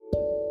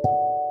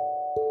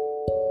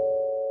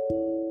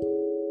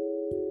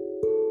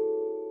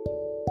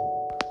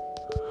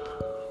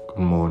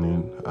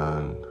morning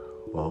and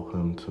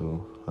welcome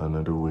to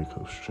another week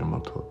of Stream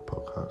of Thought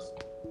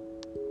podcast.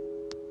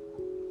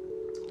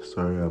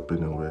 Sorry I've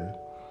been away.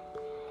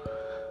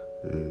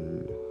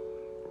 It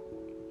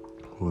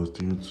was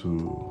due to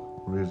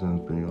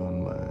reasons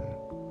beyond my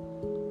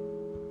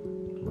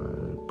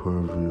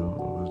purview. It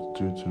was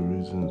due to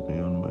reasons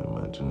beyond my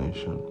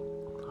imagination.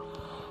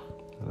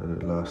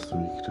 Last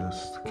week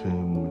just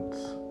came with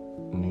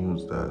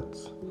news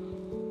that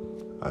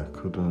I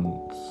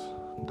couldn't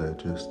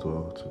digest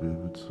well to be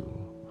able to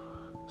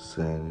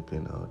say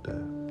anything out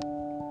there.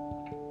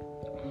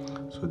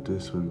 So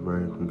this week,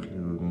 very quickly,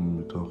 we're going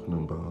to be talking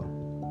about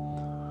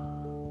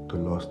the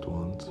lost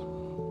ones.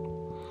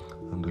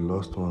 And the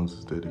lost ones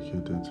is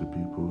dedicated to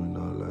people in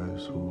our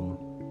lives who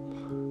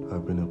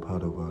have been a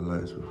part of our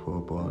lives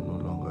before but are no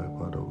longer a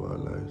part of our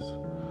lives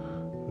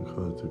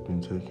because they've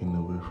been taken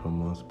away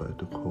from us by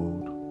the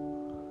cold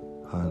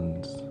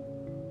hands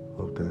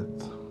of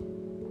death.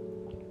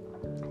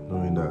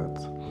 Knowing that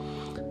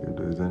if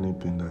there's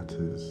anything that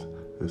is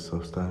a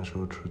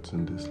substantial truth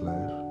in this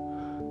life,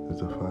 it's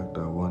the fact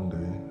that one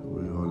day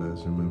we all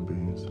as human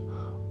beings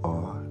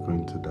are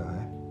going to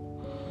die.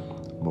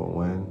 But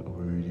when,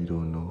 we really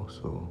don't know.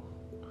 So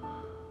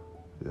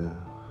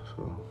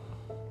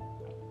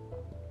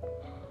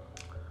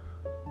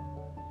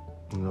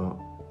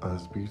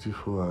as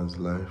beautiful as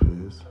life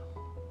is,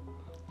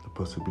 the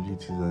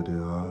possibilities that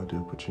there are, the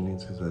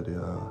opportunities that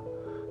there are,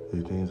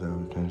 the things that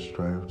we can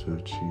strive to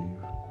achieve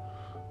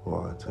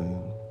or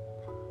attain,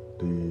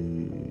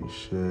 the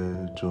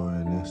sheer joy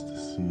and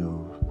ecstasy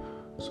of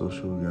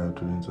social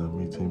gatherings and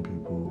meeting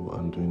people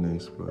and doing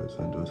exploits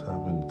and just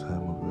having the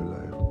time of your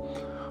life,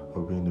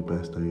 or being the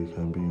best that you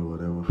can be in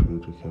whatever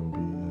field you can be,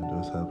 and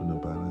just having a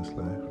balanced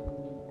life.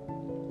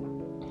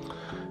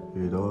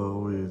 It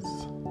always,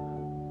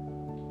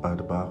 at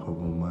the back of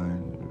our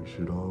mind, we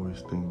should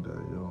always think that,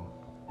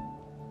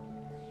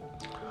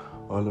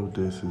 all of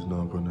this is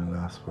not going to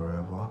last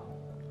forever.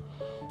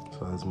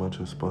 So as much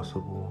as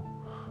possible,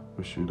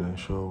 we should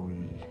ensure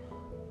we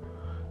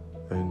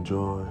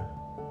enjoy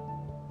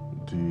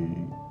the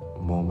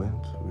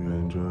moment, we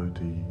enjoy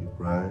the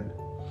ride,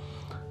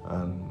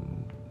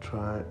 and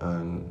try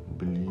and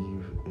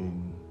believe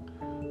in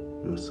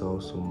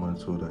yourself so much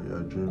so that you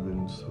are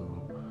driven to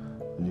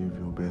live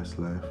your best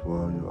life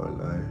while you are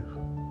alive.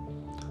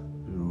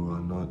 You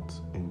are not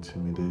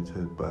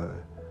intimidated by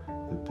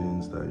the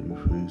things that you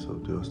face or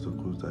the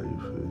obstacles that you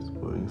face,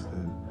 but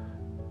instead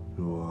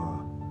you are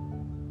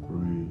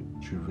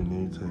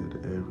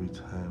rejuvenated every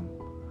time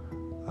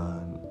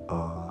and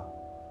are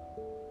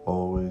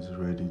always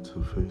ready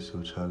to face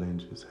your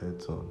challenges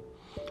heads on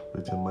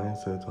with a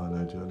mindset or an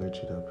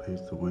ideology that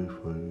paves the way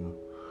for you.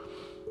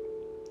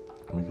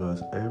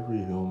 Because every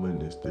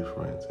human is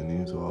different in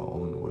its our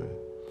own way.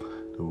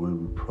 The way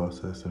we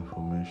process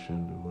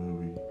information, the way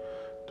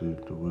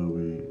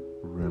we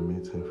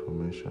remit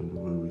information, the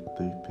way we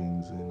take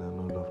things in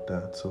and all of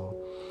that. So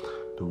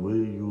the way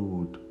you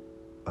would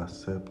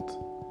accept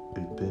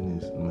a thing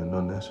may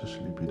not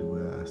necessarily be the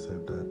way I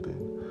accept that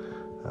thing.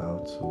 I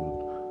have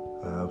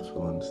to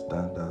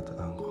understand that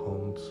and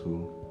come to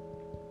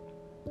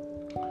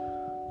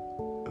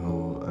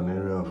an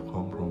area of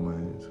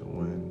compromise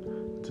when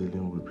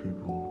dealing with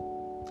people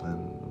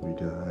and with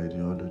their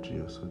ideology,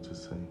 or so to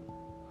say.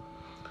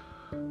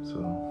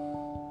 So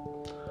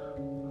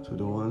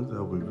the ones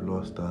that we've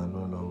lost that are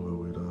no longer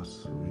with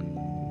us, we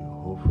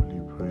hopefully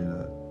pray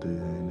that they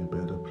are in a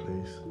better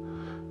place,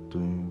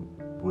 doing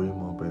way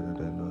more better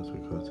than us,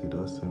 because it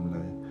does seem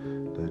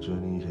like their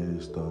journey here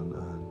is done,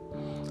 and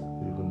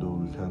even though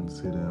we can't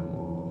see them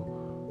or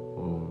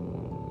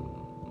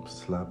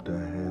slap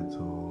their heads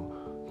or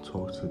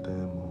talk to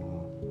them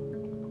or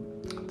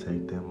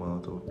take them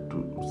out or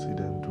see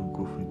them do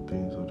goofy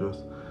things, or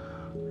just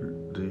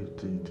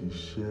the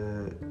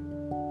sheer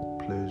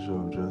pleasure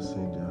of just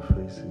seeing their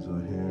faces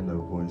or hearing their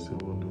voice,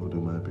 even though they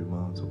might be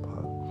miles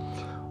apart.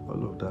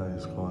 All of that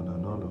is gone,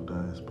 and all of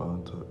that is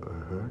bound to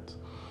hurt.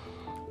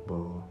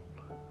 But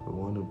we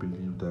want to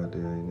believe that they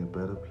are in a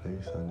better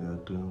place and they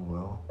are doing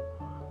well,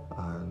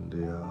 and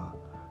they are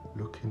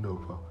looking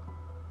over.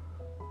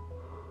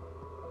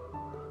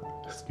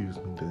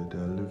 They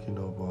are looking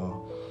over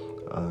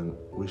and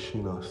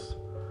wishing us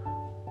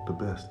the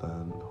best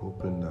and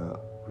hoping that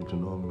we do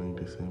not make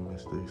the same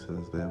mistakes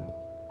as them.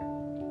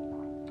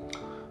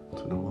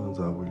 To the ones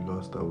that we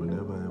lost that we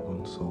never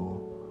even saw,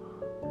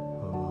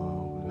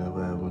 we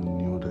never even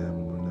knew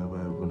them, we never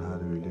even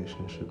had a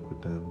relationship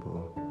with them,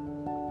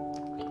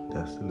 but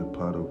they're still a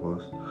part of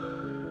us.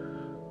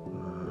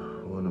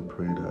 We want to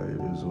pray that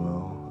it is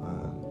well,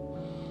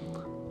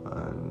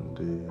 and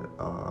they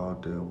are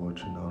out there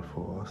watching out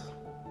for us,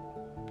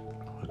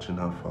 watching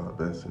out for our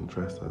best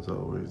interest as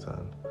always,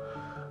 and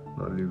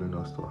not leaving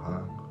us to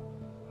hang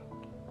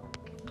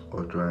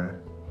or dry,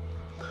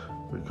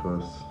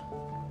 because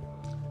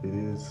it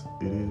is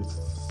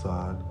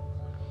sad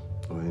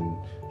when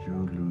you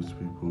lose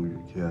people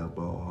you care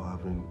about, or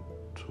having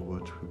to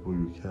watch people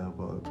you care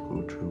about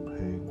go through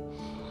pain,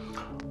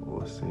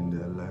 or seeing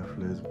their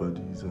lifeless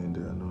bodies when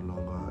they are no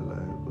longer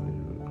alive, when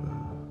you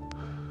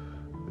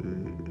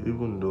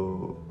even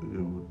though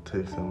it would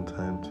take some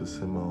time to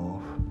simmer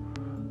off,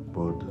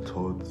 but the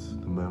thoughts,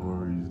 the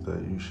memories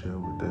that you share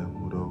with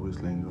them would always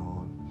linger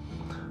on.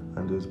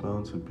 And there's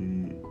bound to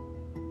be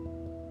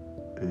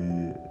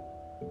a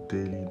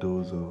daily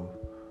dose of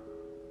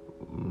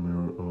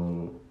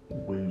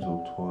waves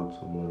of thoughts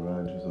or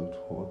mirages of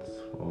thoughts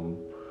from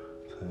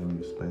time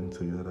you spend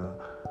together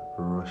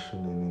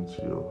rushing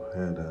into your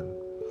head, and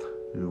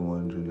you're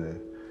wondering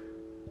like,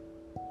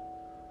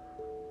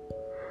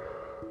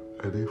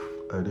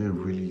 are they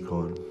really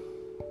gone?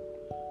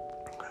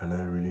 Can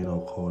I really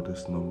not call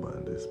this number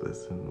and this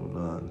person will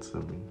not answer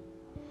me?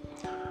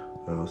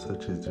 Well,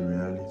 such is the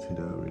reality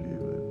that we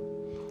live in.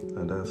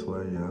 And that's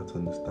why you have to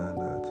understand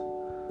that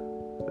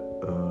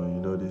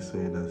this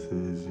saying that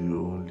says you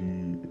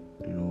only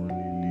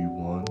live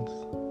once.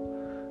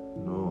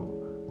 No,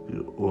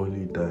 you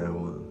only die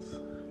once.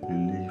 You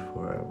live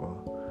forever.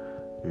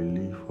 You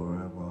live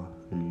forever.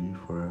 You live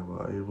forever.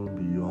 Even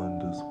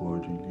beyond this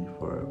world, you live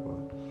forever.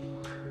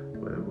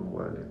 Wherever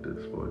while in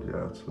this world, you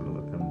have to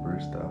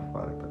embrace that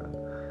fact and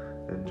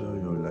enjoy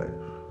your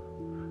life.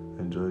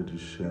 Enjoy the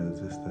sheer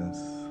existence,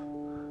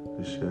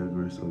 the sheer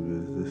grace of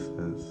your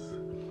existence.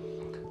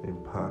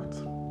 Impact.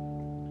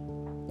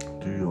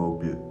 Do your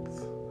bit.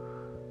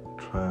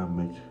 Try and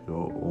make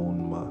your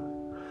own mark.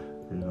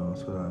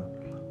 So that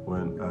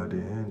when at the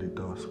end it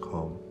does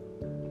come,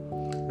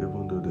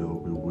 even though there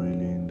will be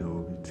wailing, there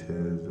will be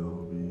tears,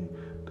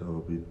 there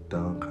will be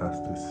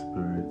downcasted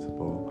spirits,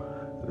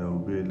 but there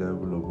will be a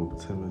level of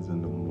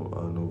optimism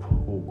and of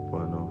hope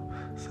and of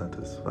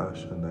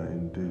satisfaction that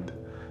indeed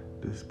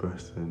this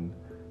person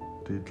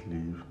did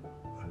live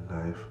a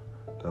life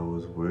that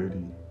was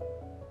worthy.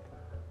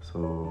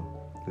 So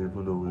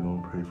even though we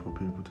don't pray for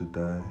people to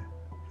die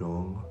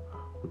young,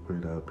 we pray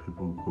that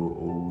people go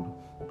old,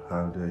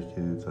 have their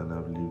kids, and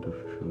have lived a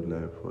fulfilled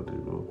life before they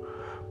go.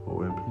 But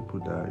when people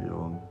die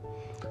young,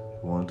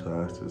 you want to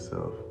ask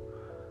yourself,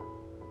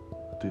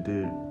 did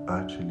they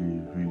actually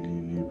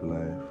really live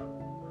life?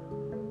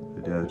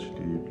 Did they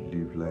actually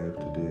live life?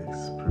 Did they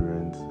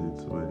experience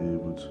it? Were they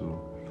able to,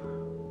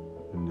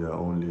 in their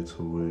own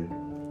little way,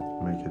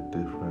 make a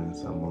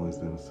difference amongst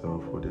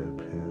themselves or their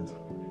peers?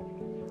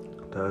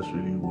 That's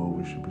really what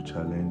we should be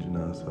challenging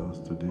ourselves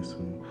to this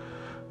week,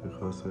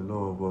 because a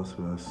lot of us,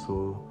 we are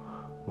so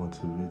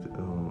motivated,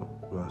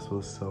 we are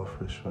so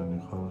selfish when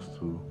it comes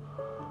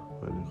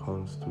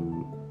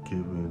to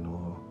giving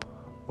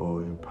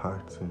or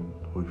impacting.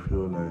 We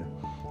feel like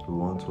we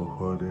want to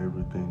hold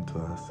everything to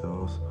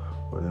ourselves,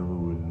 whatever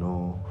we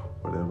know,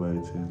 whatever it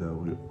is that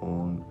we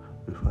own.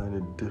 We find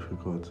it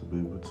difficult to be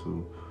able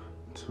to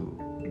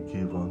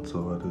give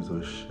onto others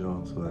or share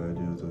onto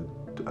ideas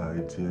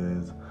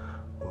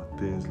or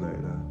things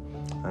like that.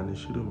 And it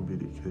shouldn't be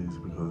the case,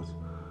 because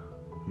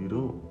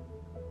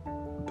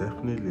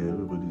definitely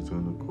everybody's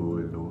going to go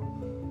alone.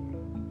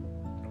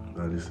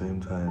 But at the same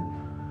time,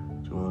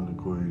 do you want to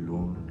go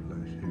alone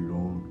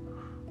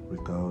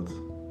without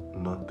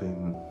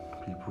nothing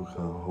people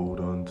can hold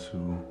on to,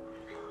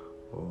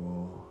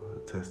 or a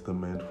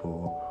testament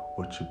for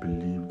what you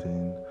believed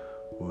in,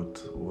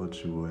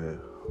 what you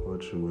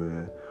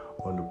were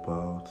all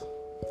about?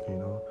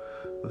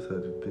 Those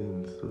are the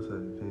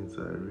things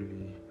that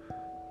really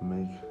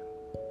make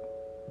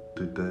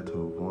the death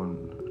of one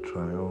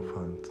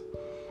triumphant,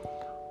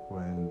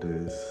 when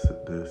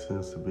there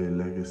seems to be a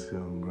legacy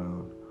on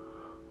ground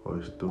or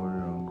a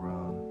story on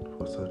ground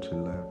for such a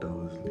life that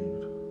was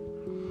lived.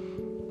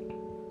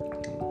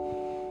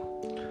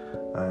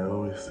 I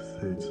always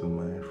say to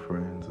my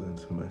friends and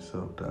to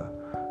myself that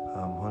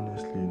I'm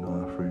honestly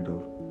not afraid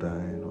of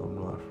dying, or I'm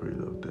not afraid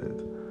of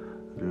death.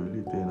 The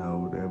only thing I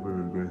would ever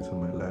regret in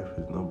my life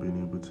is not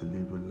being able to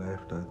live a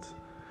life that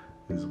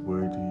is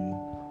worthy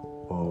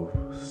of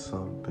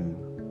something,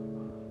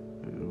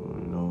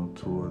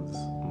 towards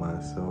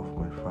myself,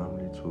 my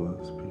family,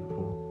 towards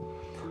people.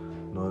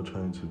 Not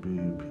trying to be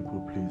a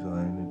people pleaser or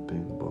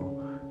anything, but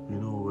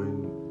when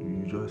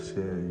you just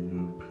hear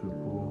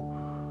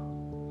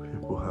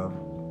people have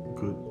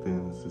good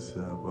things to say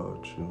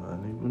about you,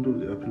 and even though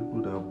there are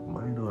people that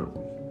might not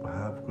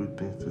have good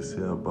things to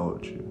say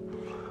about you,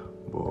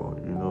 but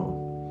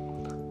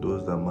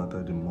those that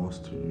matter the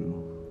most to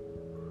you,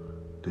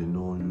 they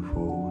know you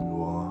for who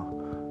you are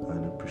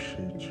and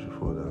appreciate you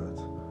for that,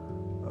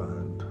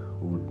 and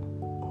would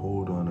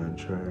hold on and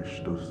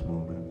cherish those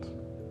moments.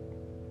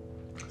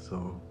 So,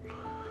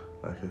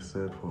 like I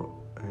said, for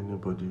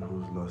anybody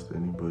who's lost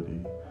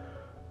anybody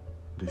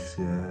this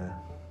year,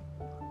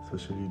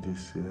 especially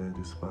this year,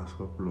 this past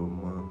couple of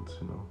months,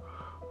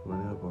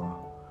 whenever,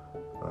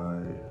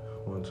 I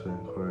want to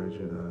encourage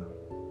you that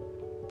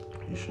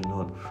you should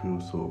not feel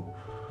so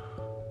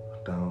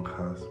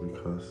downcast,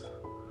 because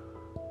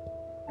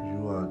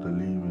you are the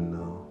living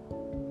now.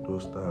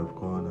 Those that have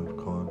gone,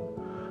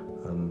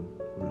 and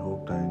we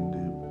hope that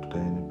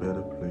in a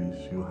better place.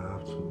 You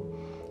have to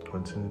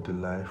continue the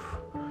life,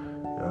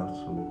 you have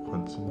to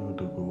continue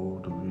the goal,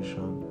 the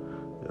vision.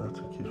 You have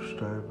to keep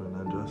striving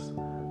and just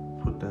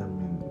put them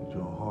in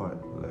your heart,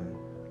 like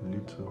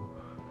little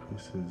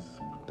pieces.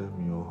 Put them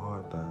in your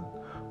heart and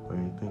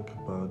when you think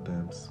about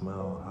them,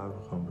 smile, have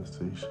a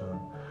conversation,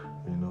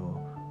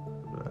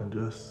 and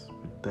just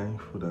be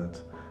thankful that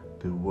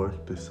they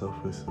walked the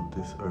surface of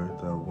this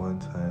earth at one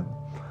time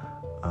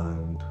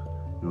and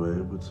you were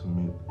able to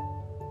meet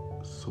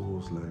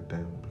souls like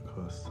them,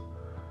 because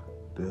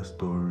their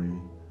story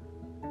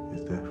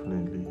is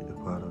definitely a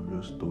part of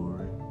your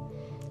story,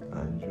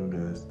 and you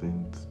guys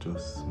didn't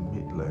just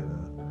meet like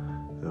that.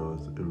 There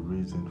was a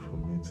reason for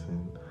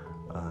meeting,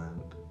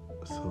 and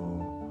so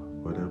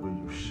whatever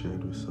you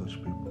shared with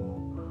such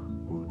people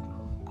would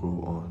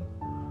go on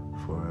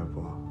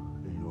forever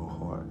in your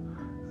heart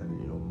and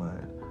in your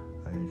mind,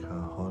 and you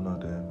can honor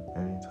them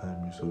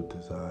anytime you so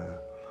desire,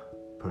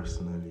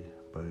 personally,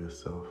 by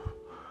yourself.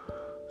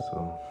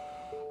 So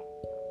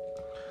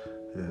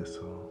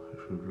if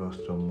you've lost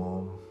your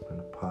mom in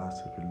the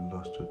past, if you've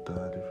lost your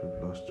dad, if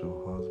you've lost your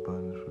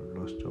husband, if you've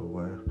lost your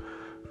wife,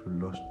 if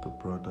you've lost a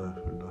brother,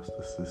 if you've lost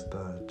a sister,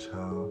 a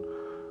child,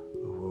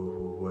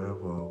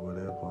 whatever,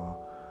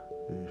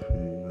 if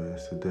you were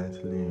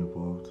accidentally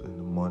involved in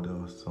the murder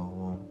of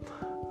someone,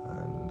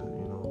 and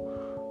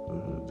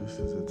this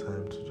is a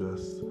time to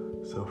just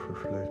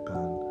self-reflect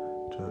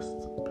and just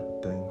be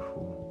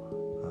thankful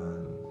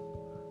and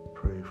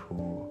pray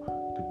for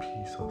the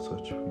peace of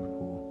such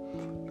people,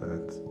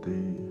 that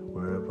they,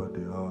 wherever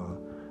they are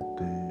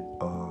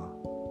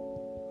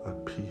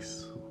at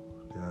peace.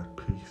 They are at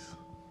peace.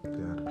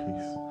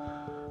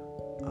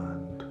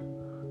 And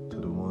to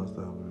the ones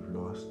that we've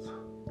lost,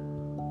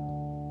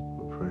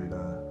 we pray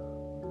that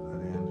at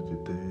the end of the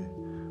day,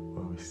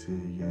 when we see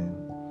again,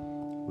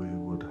 we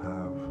will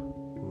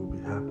be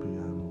happy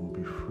and we'll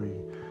be free,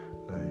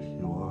 like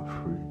you are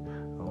free,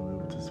 and we'll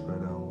be able to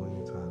spread our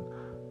wings and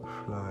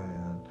fly,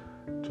 and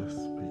just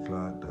be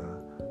glad that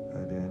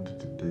at the end of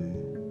the day,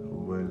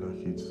 we're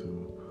lucky to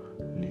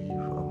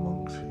live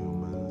amongst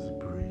humans,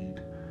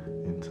 breed,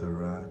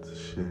 interact,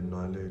 share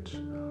knowledge.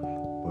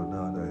 But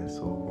now that it's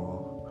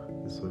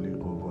over, it's only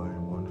over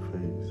in one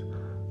phase,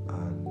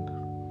 and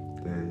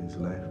there is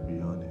life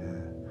beyond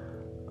here,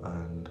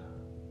 and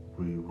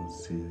we will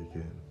see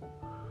again.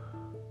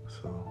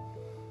 So,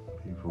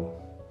 people,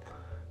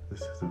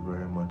 this is the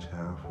very much I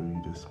have for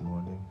you this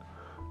morning.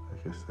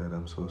 Like I said,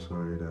 I'm so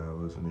sorry that I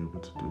wasn't able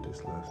to do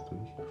this last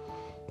week.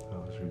 I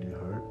was really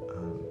hurt,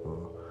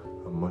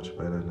 but I'm much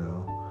better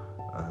now,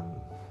 and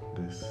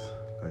this,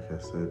 like I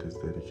said, is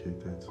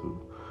dedicated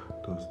to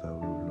those that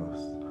we've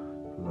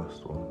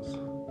lost ones.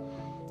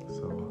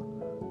 So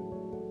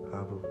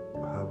have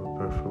a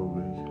perfect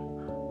week,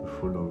 be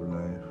full of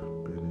life,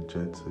 be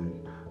energetic,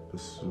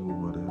 pursue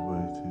whatever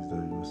it is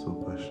that you're so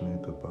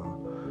passionate about,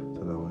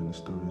 so that when the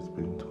story is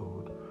being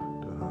told,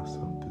 they'll have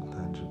something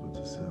tangible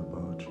to say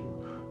about you,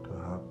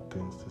 they'll have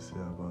things to say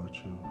about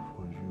you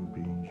for you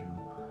being you,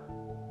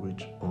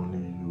 which only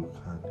you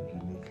can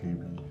uniquely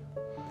be.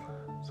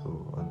 So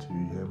until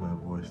you hear my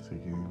voice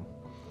again,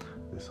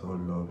 it's all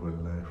love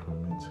and life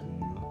from me to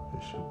you.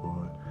 It's your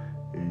boy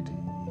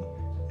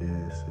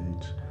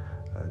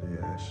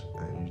ADEASH,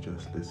 and you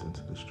just listen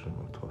to the Stream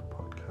of Thought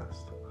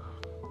podcast.